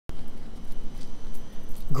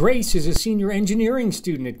Grace is a senior engineering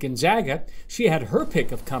student at Gonzaga. She had her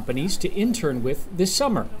pick of companies to intern with this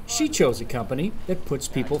summer. She chose a company that puts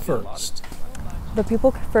people first. The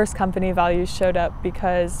people first company values showed up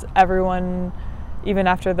because everyone, even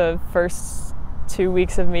after the first 2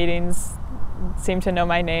 weeks of meetings, seemed to know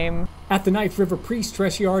my name. At the Knife River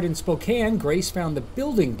Pre-Stress Yard in Spokane, Grace found the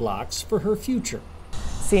building blocks for her future.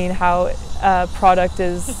 Seeing how a product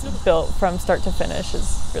is built from start to finish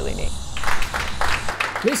is really neat.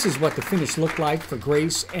 This is what the finish looked like for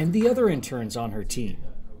Grace and the other interns on her team.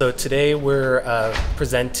 So today we're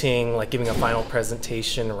presenting, giving a final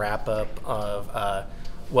presentation wrap-up of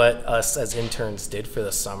what us as interns did for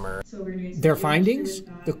the summer. Their findings?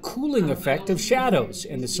 The cooling effect of shadows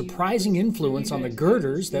and the surprising influence on the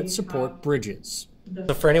girders that support bridges.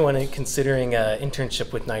 So for anyone considering an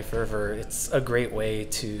internship with Knife River, it's a great way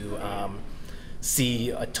to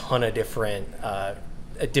see a ton of different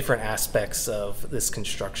aspects of this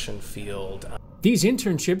construction field. These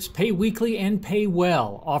internships pay weekly and pay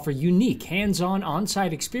well, offer unique hands-on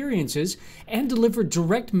on-site experiences, and deliver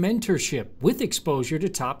direct mentorship with exposure to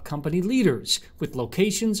top company leaders with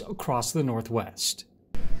locations across the Northwest.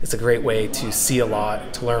 It's a great way to see a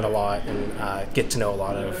lot, to learn a lot, and get to know a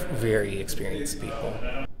lot of very experienced people.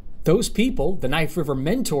 Those people, the Knife River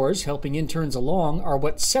mentors helping interns along, are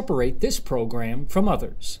what separate this program from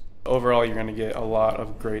others. Overall, you're going to get a lot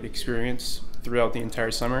of great experience throughout the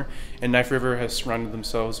entire summer, and Knife River has surrounded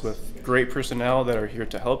themselves with great personnel that are here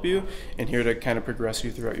to help you and here to kind of progress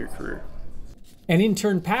you throughout your career. An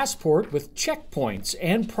intern passport with checkpoints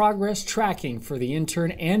and progress tracking for the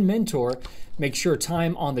intern and mentor makes sure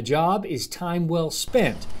time on the job is time well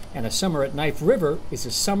spent, and a summer at Knife River is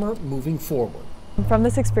a summer moving forward. From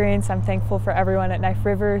this experience, I'm thankful for everyone at Knife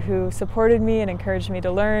River who supported me and encouraged me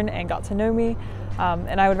to learn and got to know me.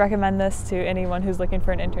 And I would recommend this to anyone who's looking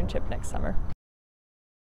for an internship next summer.